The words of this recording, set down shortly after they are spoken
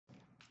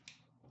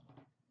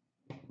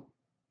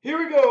Here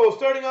we go.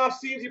 Starting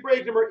off CNC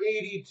break number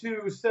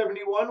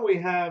 8271. We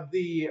have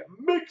the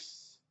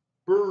mix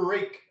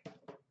break.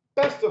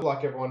 Best of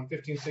luck, everyone.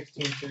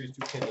 15-16 Series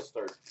 210 to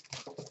start.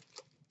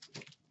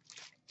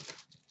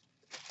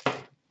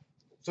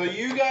 So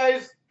you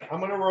guys, I'm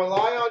going to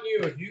rely on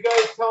you. If you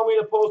guys tell me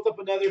to post up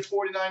another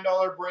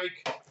 $49 break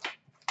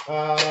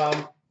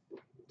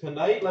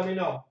tonight, let me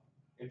know.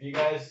 If you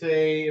guys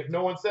say, if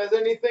no one says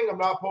anything, I'm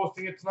not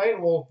posting it tonight,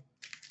 and we'll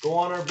go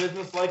on our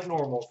business like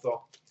normal.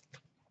 So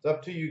it's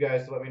up to you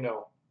guys to let me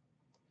know.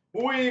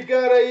 We've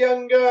got a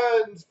Young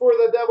Guns for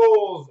the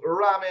Devils,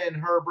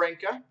 Ramen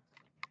Herbranka.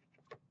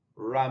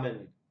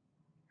 Ramen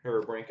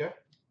Herbranka.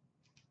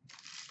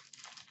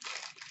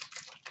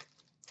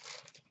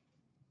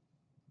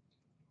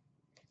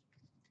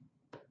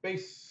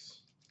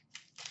 Base.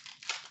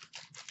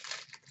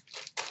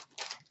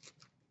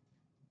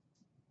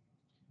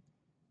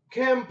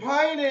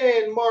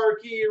 Kampainen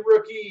marquee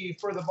rookie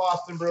for the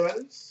Boston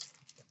Bruins.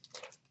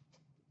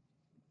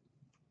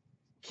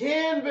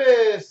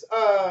 Canvas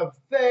of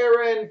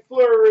Theron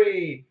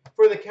Fleury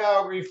for the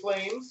Calgary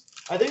Flames.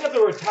 I think that's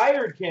a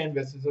retired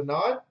canvas, is it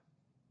not?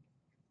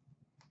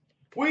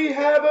 We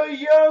have a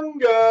Young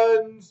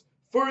Guns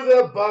for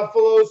the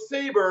Buffalo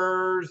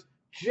Sabres,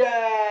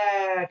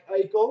 Jack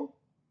Eichel.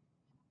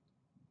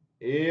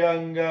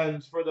 Young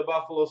Guns for the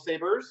Buffalo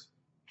Sabres,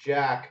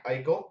 Jack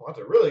Eichel. That's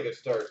a really good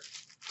start.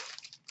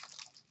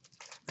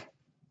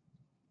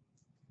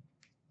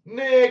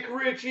 Nick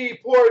Ritchie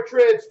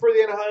portraits for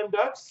the Anaheim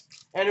Ducks.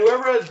 And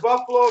whoever has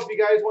Buffalo, if you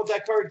guys want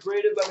that card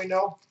graded, let me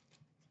know.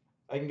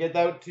 I can get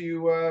that out to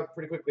you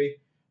pretty quickly.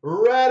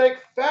 Radek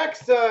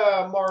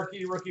Faksa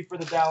marquee rookie for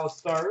the Dallas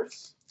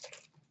Stars.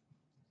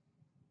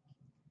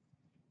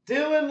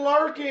 Dylan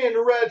Larkin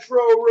retro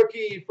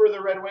rookie for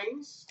the Red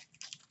Wings.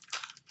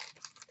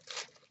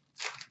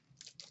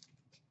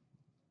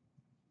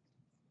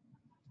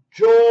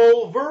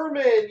 Joel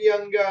Vermin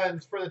Young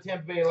Guns for the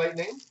Tampa Bay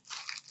Lightning.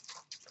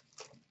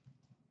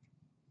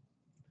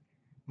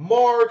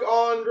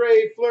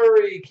 Marc-Andre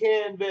Fleury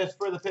canvas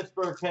for the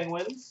Pittsburgh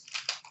Penguins.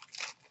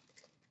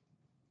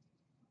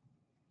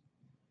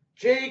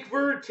 Jake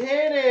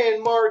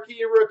Virtanen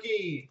marquee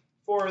rookie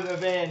for the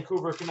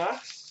Vancouver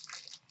Canucks.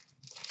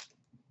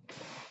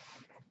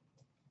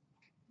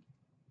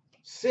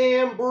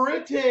 Sam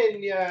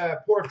Britton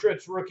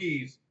portraits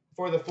rookies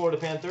for the Florida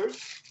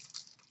Panthers.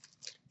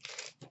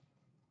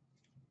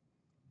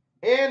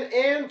 And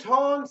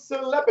Anton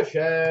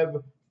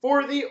Selepyshev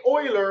for the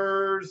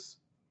Oilers.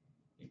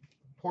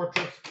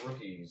 Portraits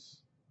rookies.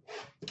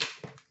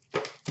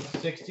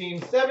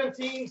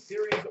 16-17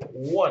 Series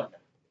 1.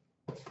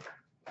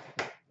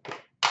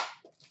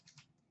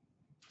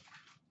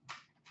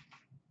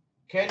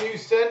 Can you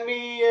send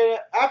me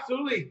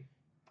absolutely.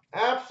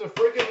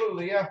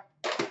 Absolutely, yeah.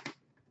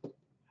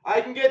 I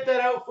can get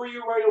that out for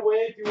you right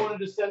away. If you wanted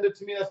to send it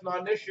to me, that's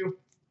not an issue.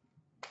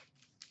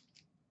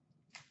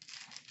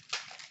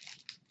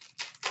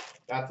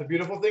 That's the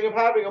beautiful thing of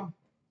having them.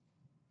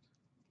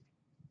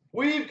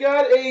 We've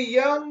got a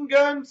Young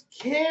Guns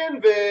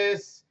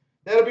canvas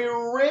that'll be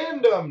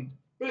random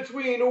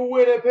between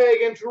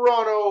Winnipeg and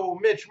Toronto.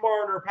 Mitch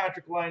Marner,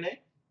 Patrick Laine.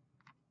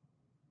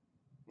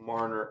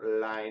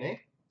 Marner-Laine.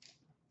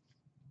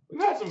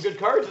 We've had some good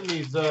cards in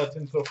these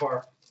tins so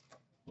far.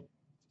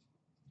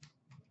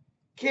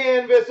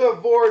 Canvas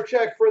of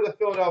Voracek for the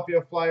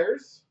Philadelphia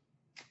Flyers.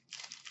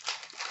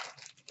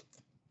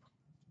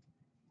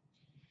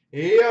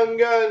 Young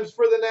Guns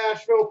for the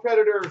Nashville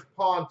Predators,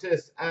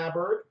 Pontus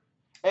Aberg.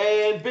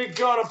 And Big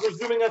John, I'm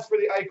presuming that's for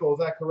the Eichel, is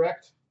that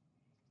correct?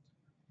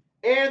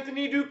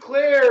 Anthony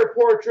Duclair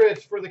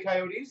portraits for the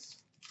Coyotes.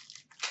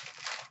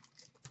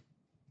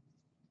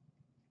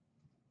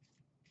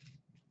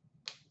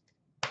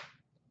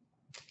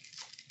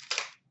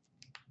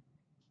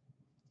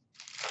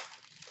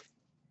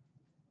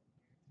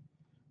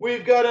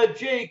 We've got a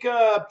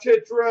Jacob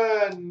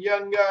Chitron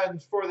Young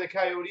Guns for the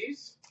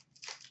Coyotes.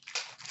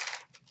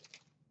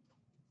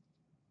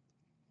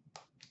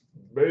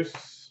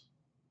 Base.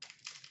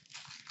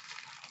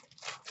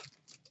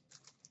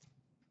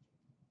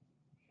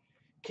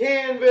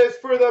 Canvas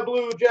for the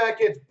Blue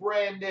Jackets,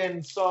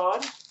 Brandon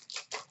Saad.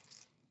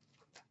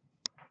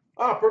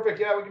 Ah, perfect.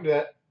 Yeah, we can do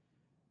that.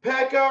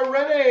 Pekka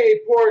Rinne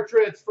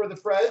portraits for the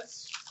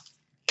Preds.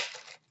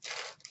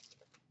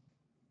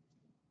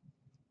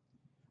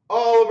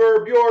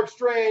 Oliver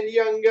Bjorkstrand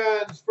Young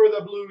Guns for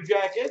the Blue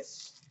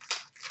Jackets.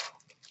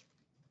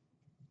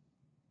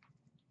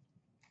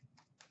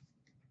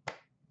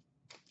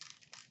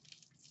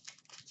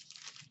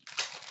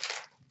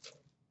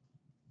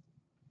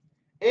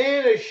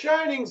 And a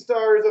Shining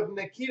Stars of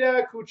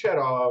Nikita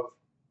Kucherov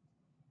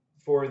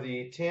for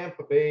the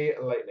Tampa Bay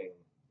Lightning.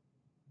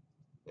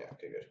 Yeah,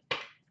 okay, good. I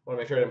want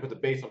to make sure I didn't put the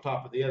base on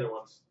top of the other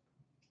ones.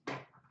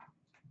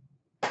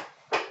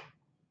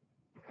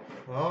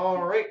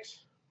 All right.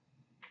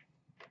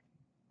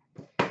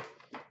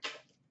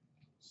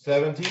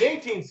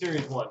 17-18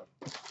 Series 1.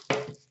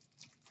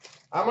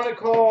 I'm going to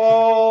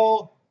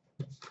call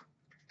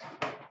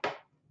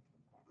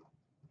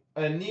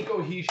a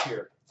Nico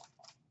Hischier.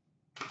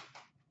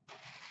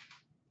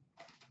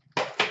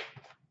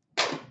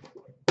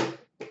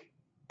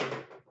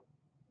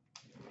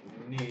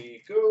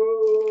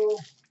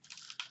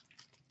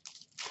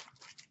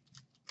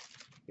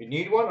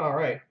 need one? All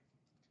right.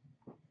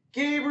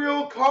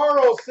 Gabriel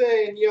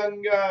Carlson,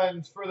 Young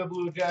Guns for the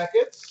Blue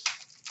Jackets.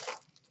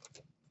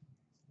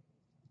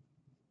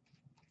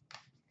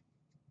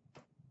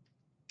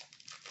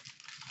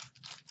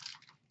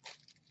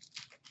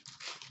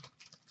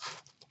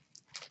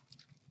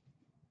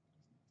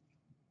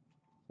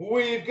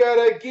 We've got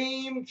a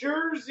game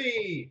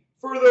jersey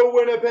for the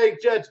Winnipeg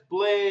Jets,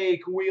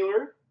 Blake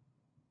Wheeler.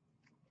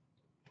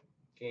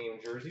 Game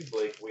jersey,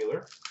 Blake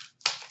Wheeler.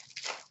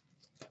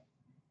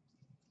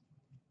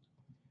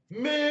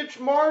 Mitch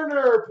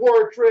Marner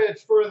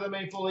portraits for the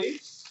Maple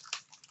Leafs.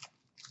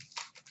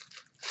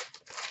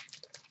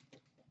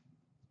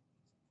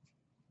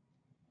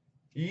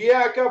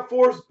 Jakob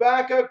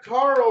Forsbacka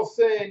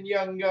Carlson,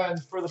 Young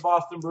Guns for the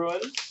Boston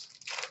Bruins.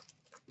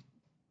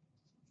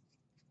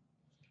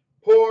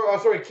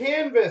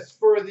 Canvas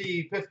for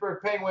the Pittsburgh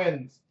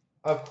Penguins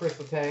of Chris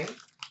Letang.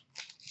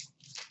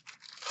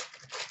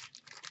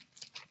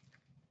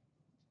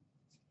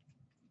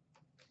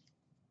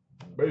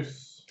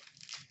 Base.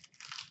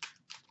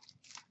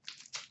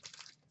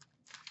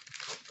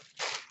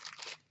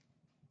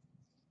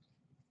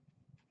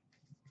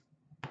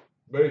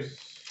 Base.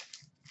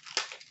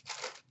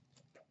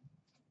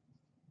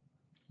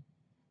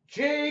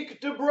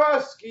 Jake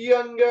DeBrusk,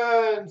 Young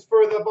Guns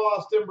for the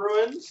Boston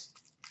Bruins.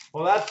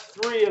 Well, that's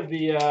 3 of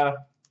the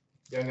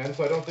Young Guns,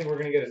 so I don't think we're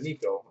going to get a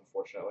Nico,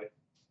 unfortunately.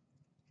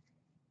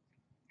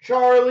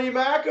 Charlie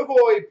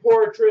McAvoy,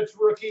 Portraits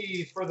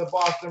Rookies for the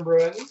Boston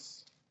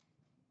Bruins.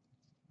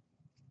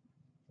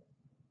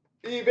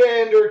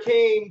 Evander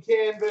Kane,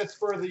 Canvas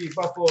for the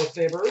Buffalo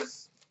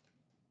Sabres.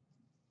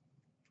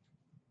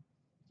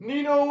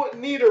 Nino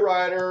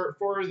Niederreiter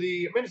for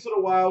the Minnesota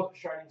Wild,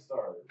 Shining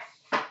Stars.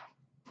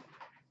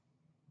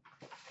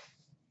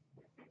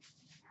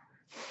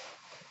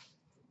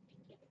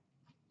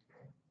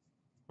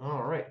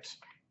 All right.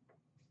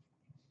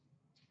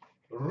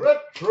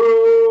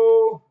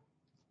 Retro.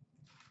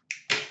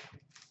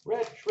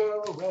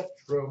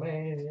 Retro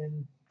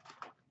man.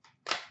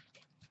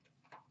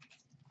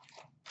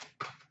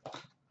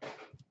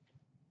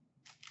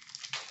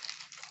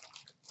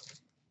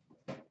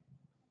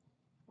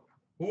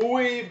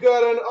 We've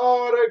got an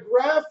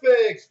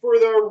autographics for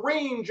the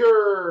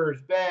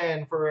Rangers,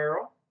 Ben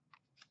Ferrero.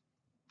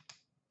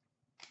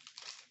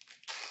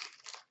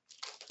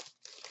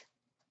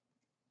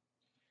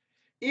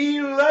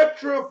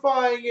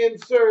 Electrifying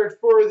insert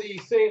for the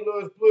St.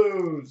 Louis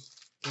Blues,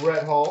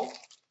 Brett Hull.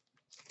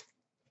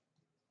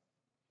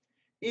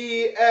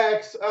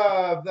 EX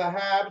of the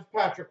Habs,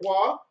 Patrick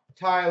Waugh.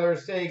 Tyler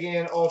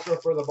Seguin,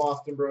 Ultra for the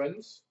Boston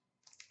Bruins.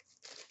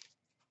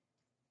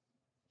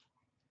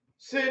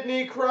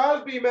 Sidney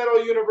Crosby,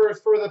 Metal Universe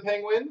for the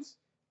Penguins.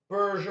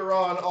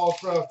 Bergeron,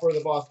 Ultra for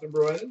the Boston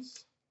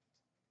Bruins.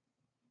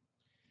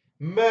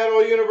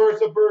 Metal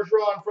Universe of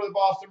Bergeron for the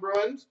Boston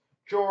Bruins.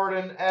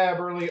 Jordan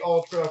Aberley,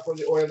 Ultra for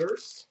the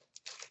Oilers.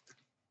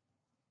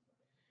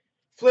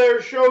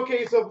 Flair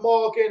Showcase of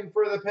Malkin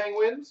for the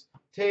Penguins.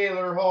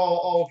 Taylor Hall,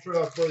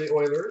 Ultra for the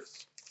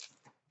Oilers.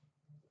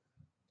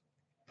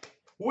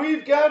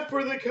 We've got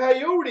for the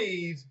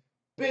Coyotes,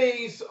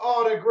 base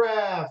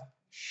autograph,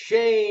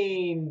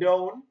 Shane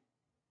Doan.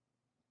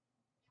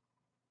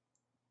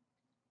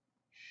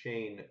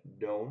 Shane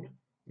Doan,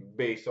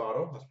 base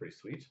auto. That's pretty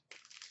sweet.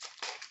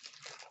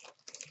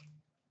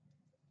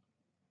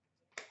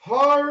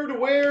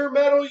 Hardware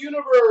Metal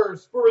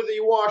Universe for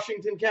the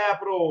Washington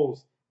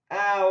Capitals,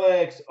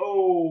 Alex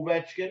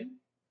Ovechkin.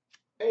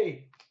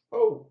 Hey,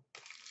 oh,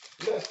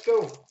 let's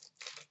go.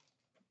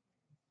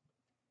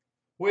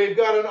 We've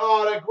got an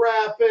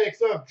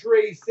autographics of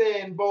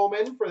Drayson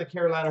Bowman for the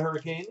Carolina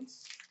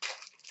Hurricanes.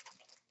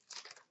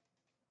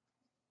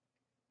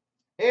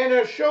 And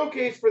a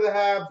showcase for the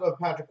Habs of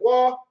Patrick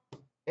Waugh.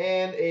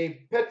 And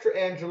a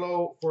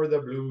Pietrangelo for the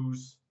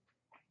Blues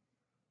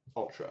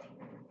Ultra.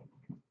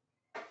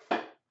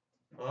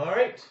 All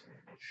right,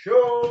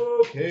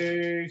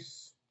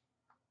 showcase.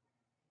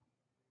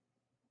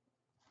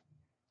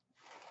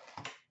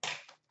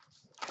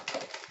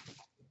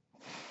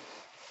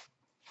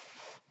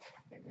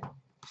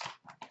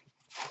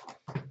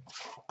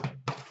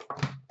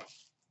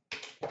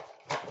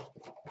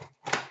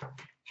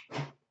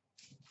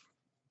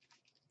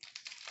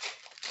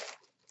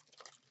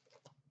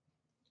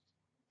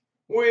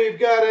 We've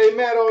got a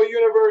Metal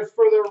Universe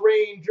for the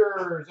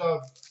Rangers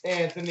of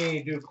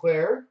Anthony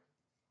Duclair.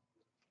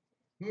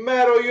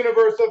 Metal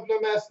Universe of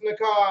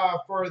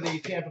Nemesnikov for the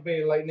Tampa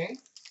Bay Lightning.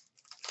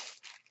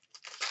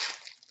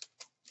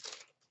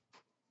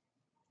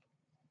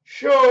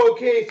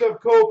 Showcase of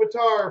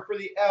Kopitar for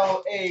the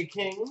LA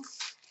Kings.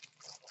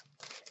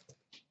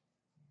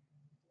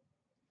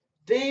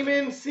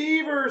 Damon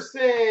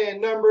Severson,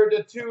 numbered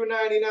to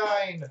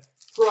 299,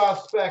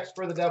 prospects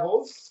for the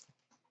Devils.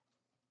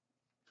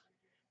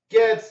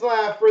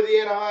 Getzlaf for the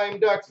Anaheim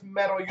Ducks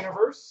Metal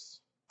Universe.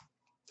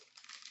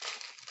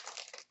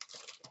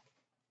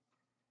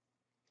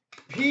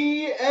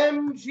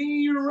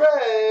 PMG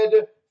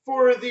Red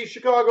for the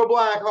Chicago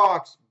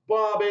Blackhawks,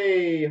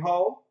 Bobby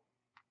Hull.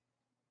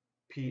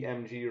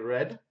 PMG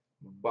Red.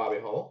 Bobby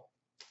Hull.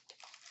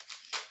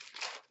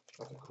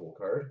 That's a cool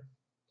card.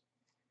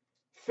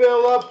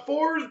 Philip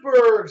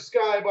Forsberg,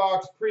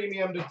 Skybox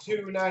Premium to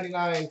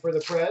 $2.99 for the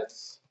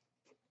Preds.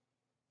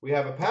 We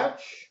have a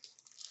patch.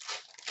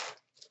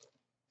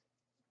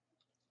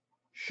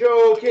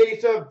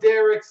 Showcase of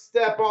Derek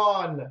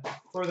Stepan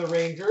for the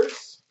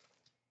Rangers.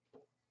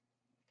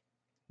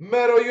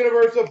 Metal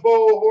Universe of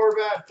Bo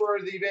Horvat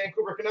for the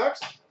Vancouver Canucks.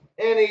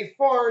 And a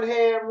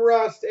Farnham,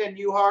 Rust, and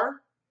Uhar.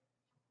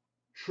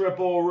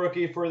 Triple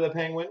rookie for the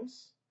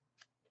Penguins.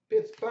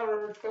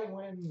 Pittsburgh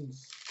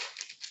Penguins.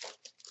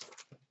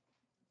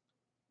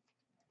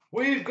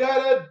 We've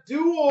got a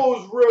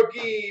duos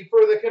rookie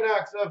for the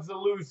Canucks of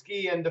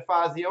Zalewski and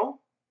DeFazio.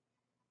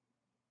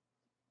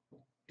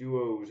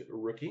 Duos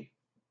rookie.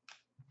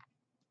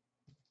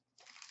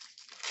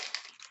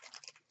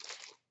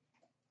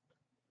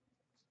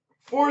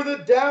 For the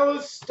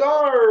Dallas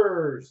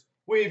Stars,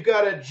 we've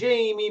got a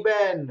Jamie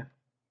Benn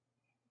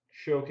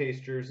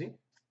showcase jersey.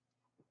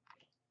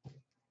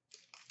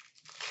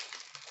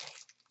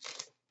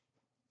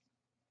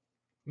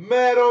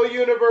 Metal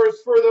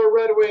Universe for the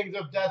Red Wings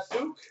of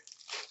Datsuk.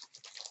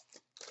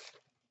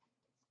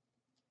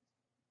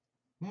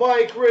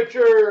 Mike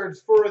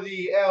Richards for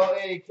the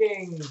LA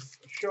Kings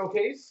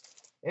showcase.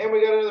 And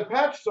we got another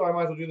patch, so I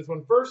might as well do this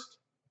one first.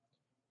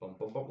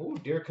 Ooh,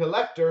 dear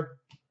collector.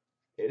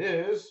 It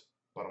is.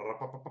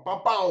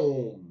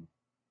 Boom.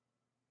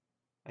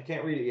 I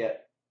can't read it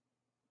yet.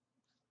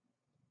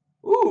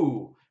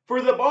 Ooh,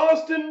 for the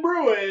Boston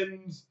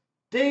Bruins,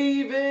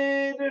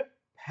 David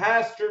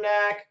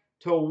Pastrnak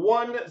to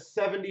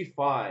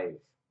 175.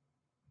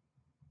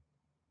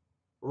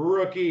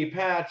 Rookie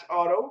patch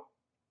auto,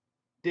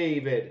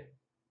 David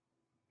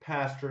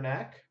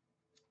Pastrnak.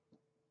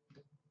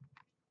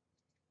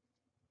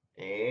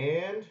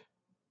 And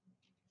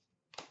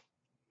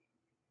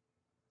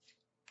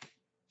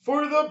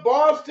for the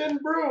Boston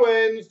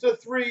Bruins to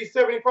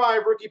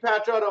 375 rookie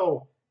patch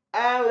auto,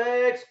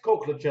 Alex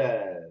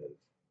Koklachev.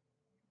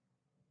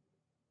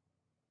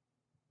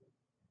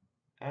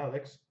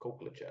 Alex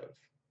Koklachev.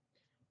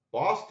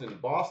 Boston,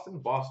 Boston,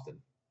 Boston.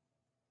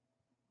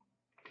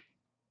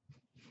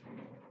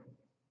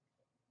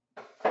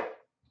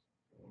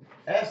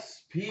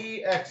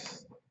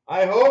 SPX.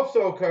 I hope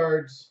so,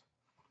 cards.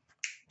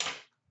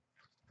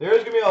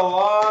 There's going to be a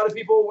lot of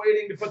people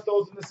waiting to put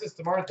those in the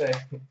system, aren't they?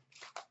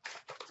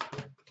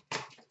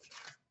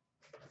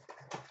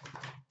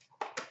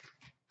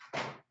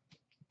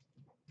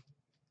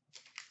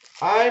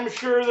 I'm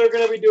sure they're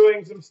going to be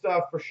doing some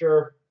stuff for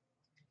sure.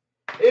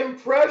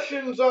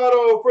 Impressions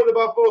auto for the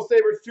Buffalo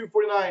Sabres,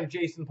 249,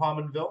 Jason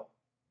Pominville.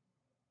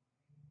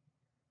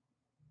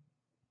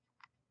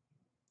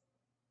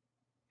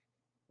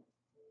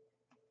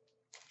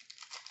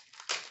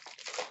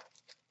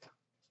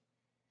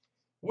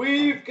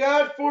 We've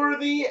got for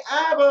the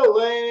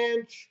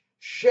Avalanche,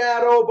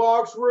 Shadow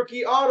Box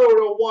rookie auto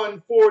to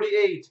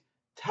 148,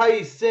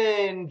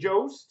 Tyson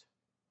Jost.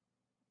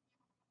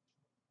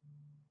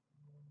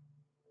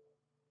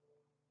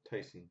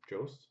 Tyson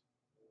Jost.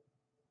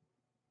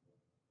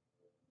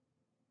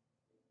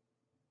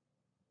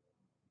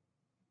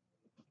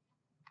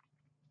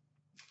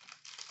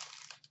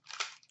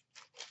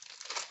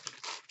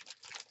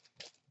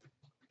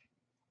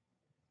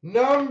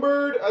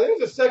 Numbered, I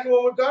think it's the second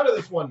one we've got of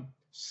this one.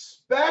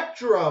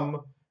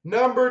 Spectrum,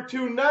 number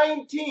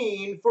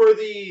 219 for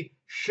the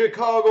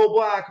Chicago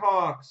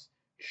Blackhawks,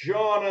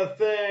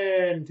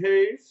 Jonathan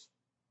Toews.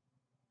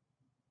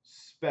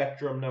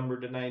 Spectrum, number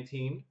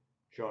 219,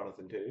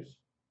 Jonathan Toews.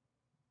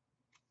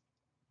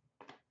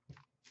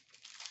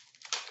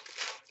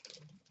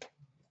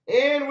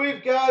 And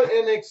we've got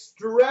an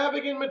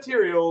extravagant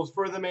materials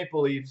for the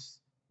Maple Leafs,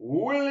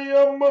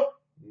 William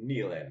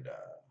Nylander.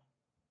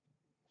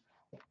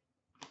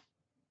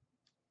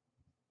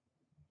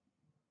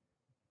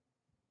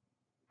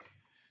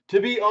 To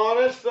be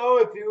honest, though,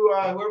 if you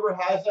whoever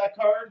has that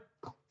card,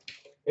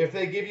 if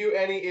they give you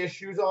any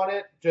issues on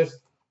it, just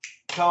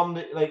tell them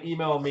to, like,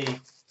 email me.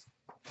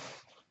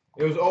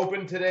 It was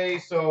open today,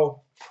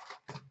 so,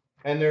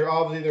 and they're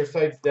obviously their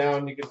site's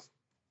down. You can,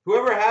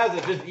 whoever has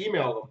it, just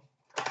email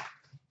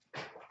them.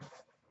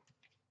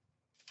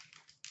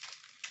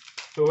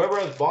 So whoever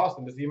has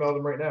Boston, just email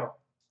them right now.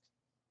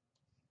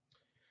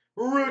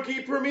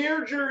 Rookie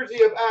Premier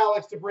jersey of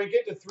Alex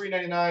DeBrincat to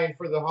 $3.99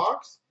 for the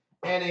Hawks.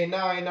 And a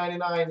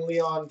 $9.99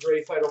 Leon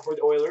Draisaitl for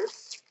the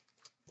Oilers.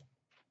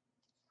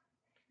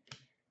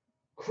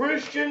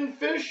 Christian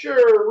Fisher,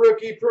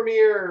 rookie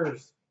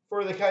premieres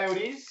for the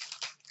Coyotes.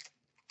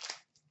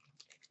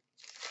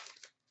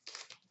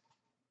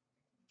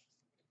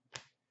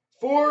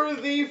 For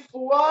the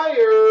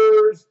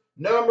Flyers,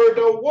 number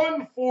to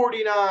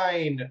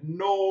 149,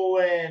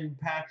 Nolan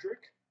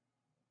Patrick.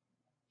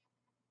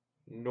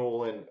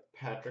 Nolan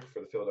Patrick for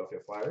the Philadelphia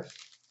Flyers.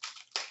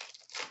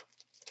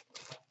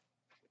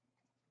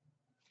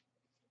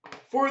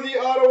 For the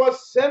Ottawa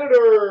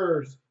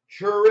Senators,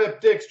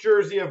 Triptychs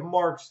jersey of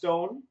Mark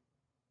Stone.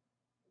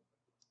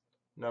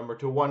 Number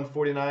to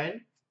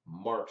 149,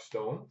 Mark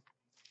Stone.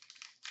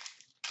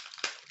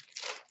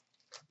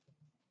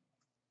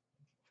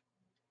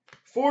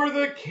 For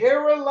the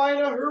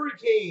Carolina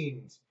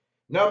Hurricanes,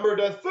 number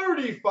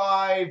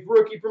 /35,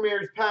 rookie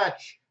premieres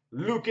patch,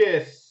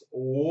 Lucas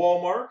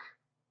Wallmark.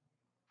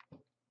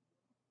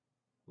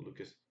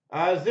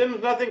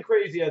 Zim's nothing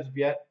crazy as of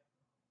yet.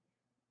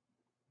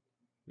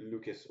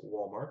 Lucas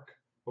Wallmark.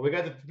 But we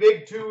got the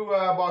big two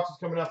boxes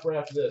coming up right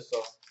after this.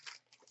 So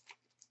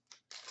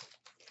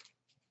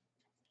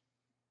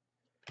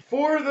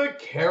for the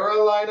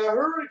Carolina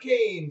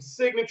Hurricanes,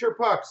 signature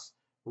pucks,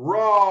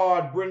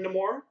 Rod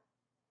Brind'Amour.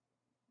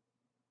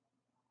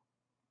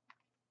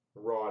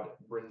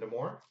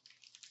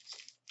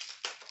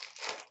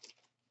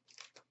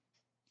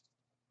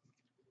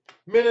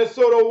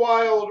 Minnesota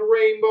Wild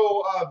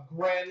Rainbow of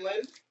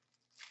Granlund.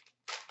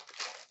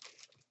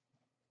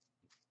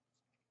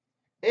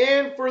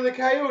 And for the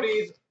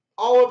Coyotes,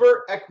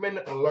 Oliver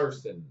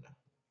Ekman-Larsson.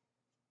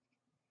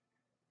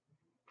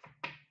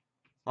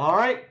 All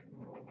right,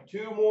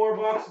 2 more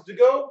boxes to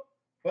go,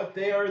 but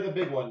they are the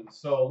big ones,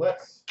 so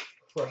let's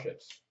crush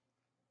it.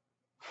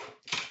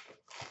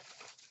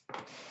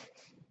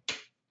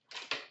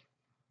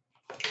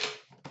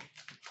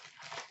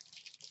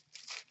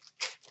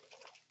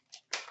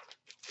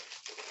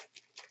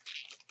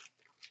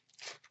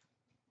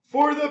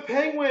 For the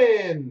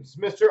Penguins,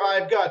 Mr.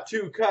 I've got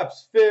 2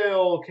 cups,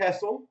 Phil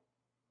Kessel.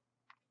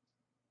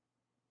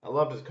 I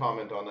loved his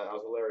comment on that. That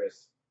was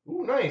hilarious.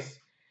 Ooh, nice.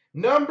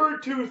 Number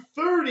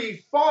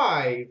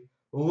 235,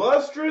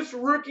 Lustrous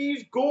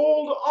Rookies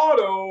Gold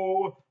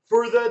Auto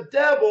for the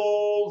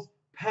Devils,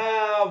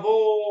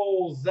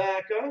 Pavel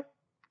Zacha.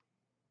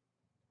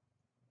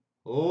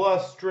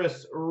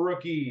 Lustrous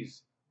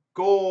Rookies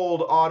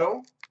Gold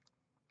Auto,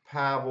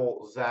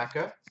 Pavel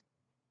Zacha.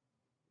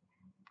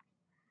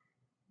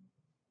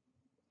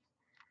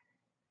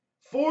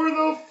 For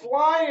the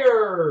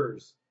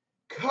Flyers,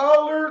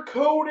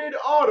 color-coded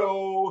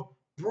auto,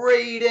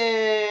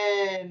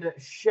 Brayden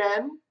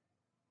Schenn.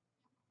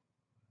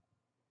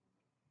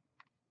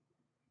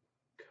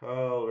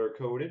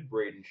 Color-coded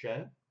Brayden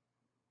Schenn.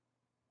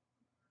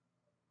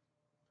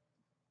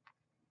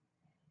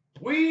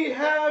 We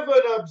have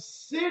an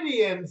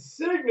Obsidian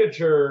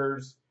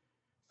Signatures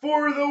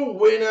for the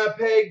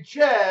Winnipeg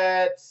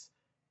Jets,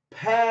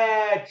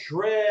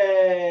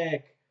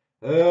 Patrik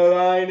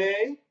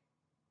Laine.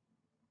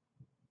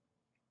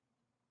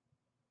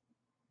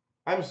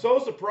 I'm so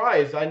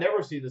surprised. I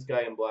never see this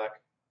guy in black.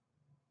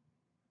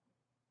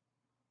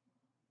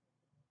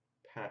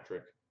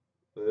 Patrik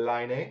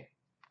Laine.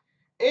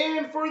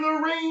 And for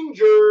the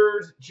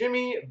Rangers,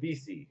 Jimmy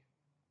Vesey.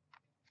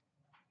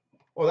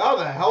 Well, that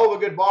was a hell of a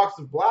good box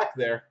of black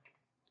there.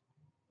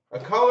 A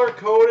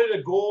color-coded,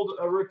 a gold,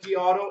 a rookie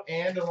auto,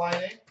 and a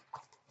Laine.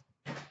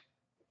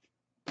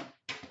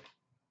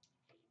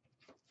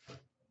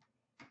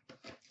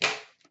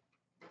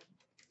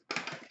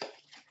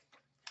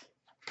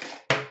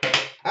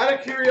 Out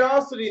of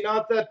curiosity,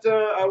 not that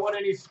I want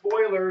any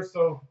spoilers,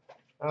 so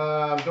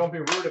don't be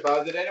rude about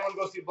it. Did anyone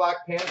go see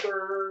Black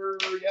Panther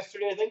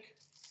yesterday, I think?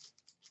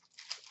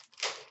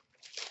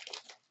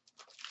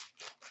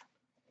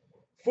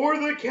 For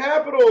the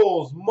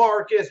Capitals,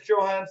 Marcus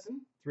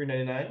Johansson,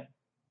 $3.99.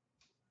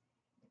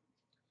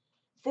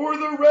 For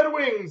the Red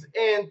Wings,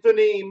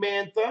 Anthony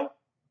Mantha,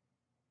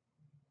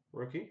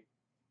 rookie.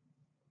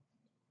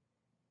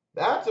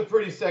 That's a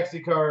pretty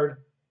sexy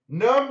card.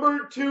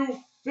 Number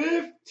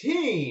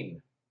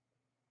 215.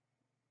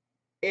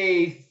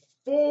 A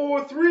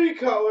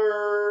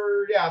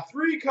 3-color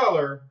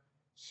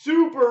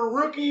Super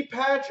Rookie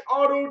Patch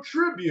Auto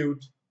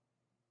Tribute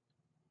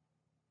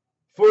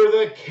for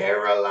the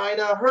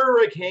Carolina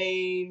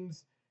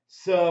Hurricanes,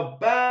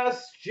 Sebastian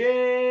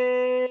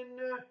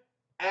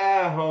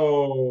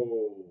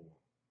Aho.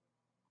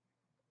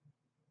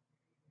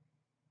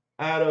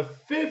 Out of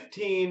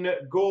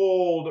 15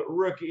 gold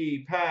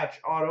rookie patch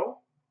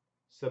auto,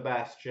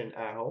 Sebastian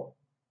Aho.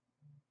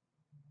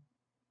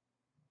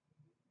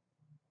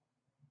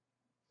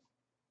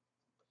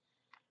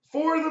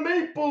 For the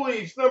Maple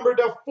Leafs, number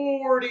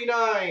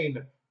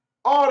 /49,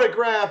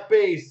 autograph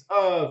base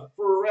of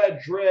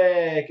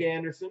Frederik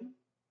Andersen.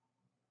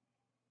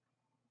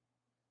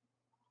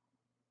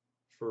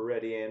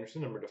 Freddie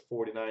Andersen, number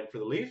 /49 for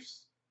the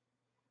Leafs.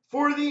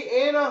 For the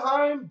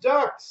Anaheim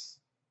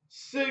Ducks,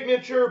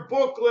 signature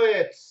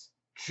booklets,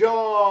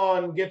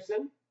 John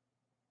Gibson.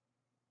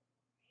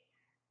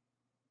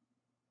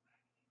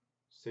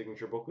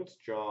 Signature booklets,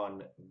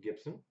 John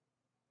Gibson.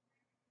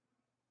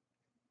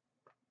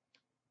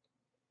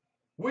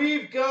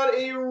 We've got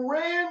a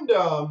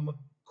random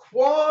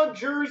quad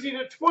jersey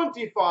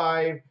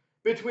 /25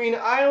 between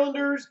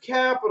Islanders,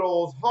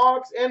 Capitals,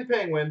 Hawks, and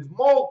Penguins.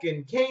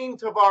 Malkin, Kane,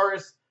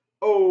 Tavares,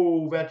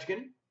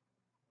 Ovechkin.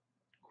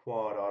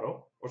 Quad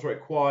auto. Or sorry,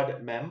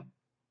 quad mem.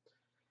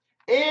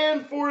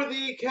 And for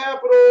the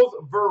Capitals,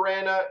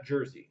 Verana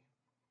jersey.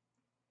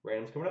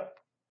 Random's coming up.